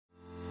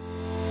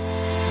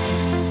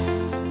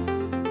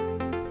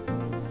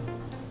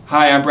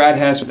Hi, I'm Brad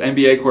Hess with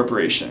MBA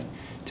Corporation.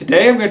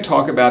 Today I'm going to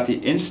talk about the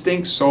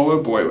Instinct Solo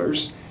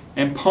boilers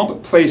and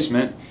pump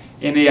placement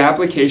in the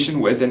application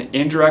with an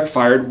indirect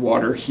fired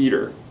water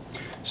heater.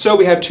 So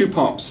we have two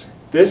pumps.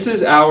 This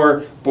is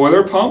our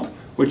boiler pump,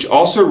 which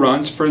also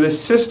runs for the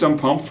system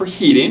pump for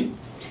heating.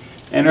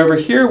 And over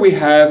here we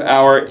have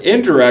our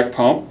indirect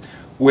pump,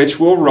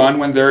 which will run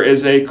when there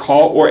is a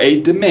call or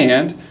a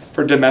demand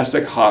for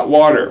domestic hot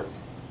water.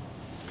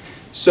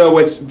 So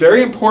what's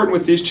very important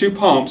with these two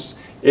pumps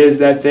is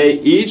that they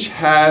each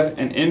have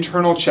an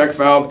internal check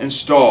valve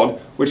installed,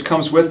 which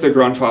comes with the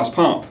Grundfos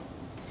pump.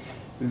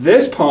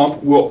 This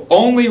pump will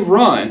only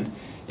run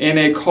in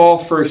a call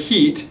for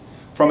heat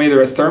from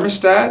either a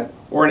thermostat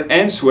or an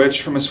end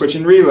switch from a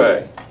switching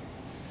relay.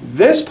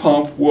 This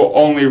pump will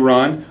only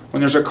run when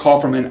there's a call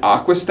from an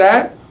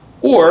aquastat,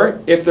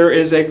 or if there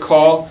is a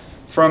call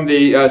from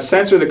the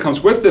sensor that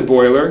comes with the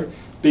boiler,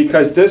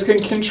 because this can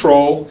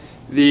control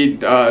the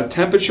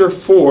temperature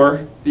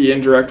for the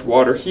indirect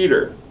water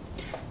heater.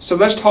 So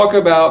let's talk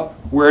about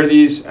where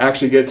these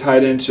actually get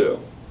tied into.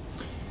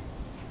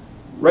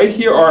 Right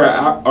here are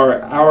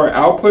our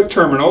output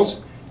terminals.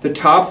 The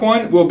top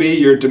one will be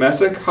your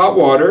domestic hot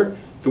water.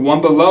 The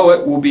one below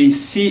it will be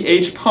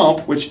CH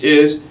pump, which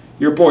is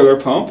your boiler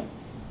pump.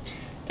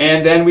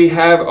 And then we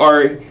have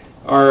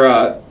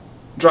our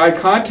dry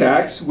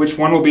contacts, which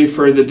one will be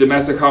for the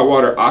domestic hot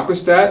water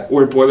aquastat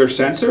or boiler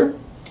sensor,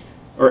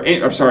 or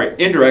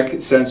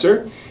indirect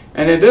sensor.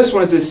 And then this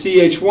one is the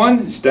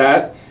CH1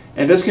 stat,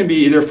 and this can be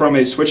either from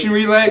a switching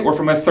relay or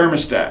from a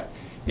thermostat.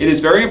 It is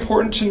very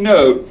important to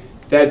note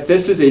that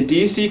this is a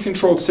DC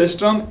controlled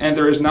system and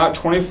there is not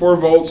 24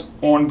 volts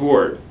on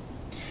board.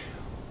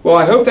 Well,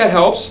 I hope that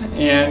helps,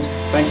 and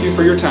thank you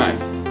for your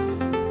time.